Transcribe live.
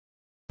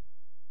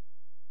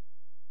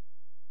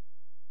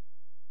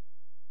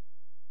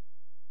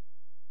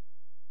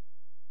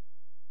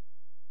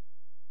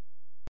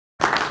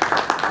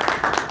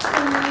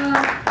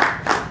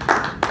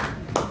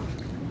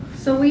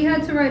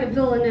at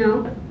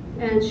Villanelle,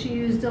 and she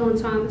used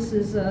Dylan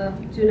Thomas's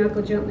Do Not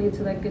Go Gently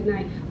Into That Good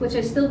Night, which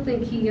I still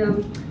think he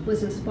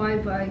was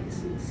inspired by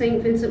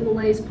St. Vincent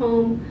Millay's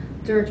poem,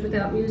 Dirge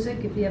Without Music,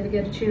 if you ever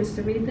get a chance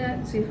to read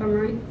that, see if I'm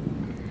right.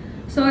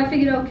 So I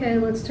figured, okay,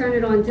 let's turn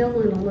it on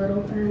Dylan a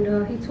little,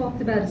 and he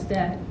talked about his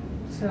dad.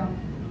 So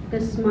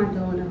this is my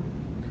Villanelle.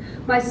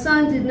 My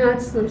son did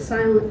not slip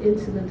silent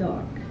into the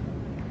dark.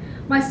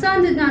 My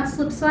son did not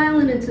slip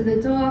silent into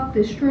the dark.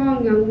 The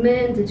strong young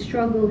man did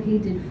struggle, he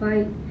did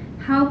fight.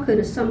 How could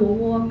a summer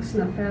walk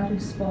snuff out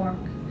his spark?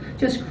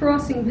 Just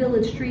crossing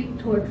Village Street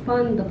toward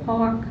Fun, the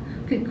park,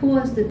 could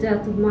cause the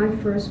death of my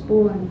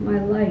firstborn,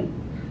 my light.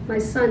 My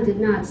son did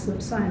not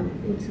slip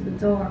silent into the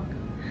dark.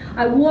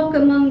 I walk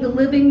among the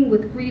living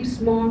with grief's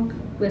mark,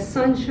 where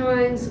sun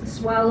shines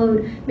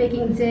swallowed,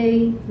 making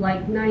day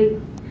like night.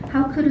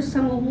 How could a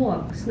summer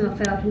walk snuff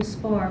out his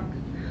spark?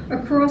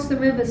 Across the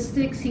river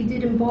Styx he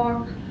did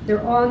embark.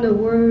 There are no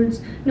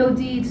words, no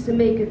deeds to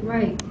make it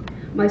right.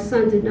 My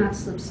son did not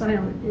slip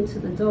silent into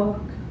the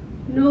dark.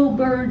 No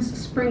birds'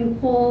 spring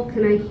call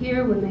can I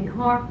hear when they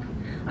hark.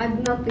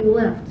 I've nothing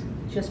left,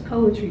 just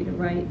poetry to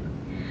write.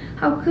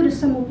 How could a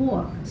summer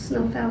walk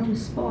snuff out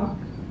his spark?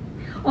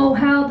 Oh,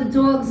 how the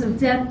dogs of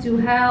death do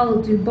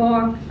howl, do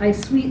bark. I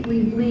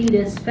sweetly bleed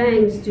as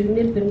fangs do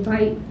nip and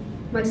bite.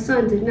 My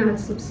son did not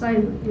slip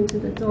silent into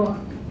the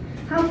dark.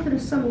 How could a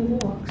summer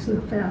walk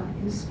snuff out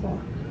his spark?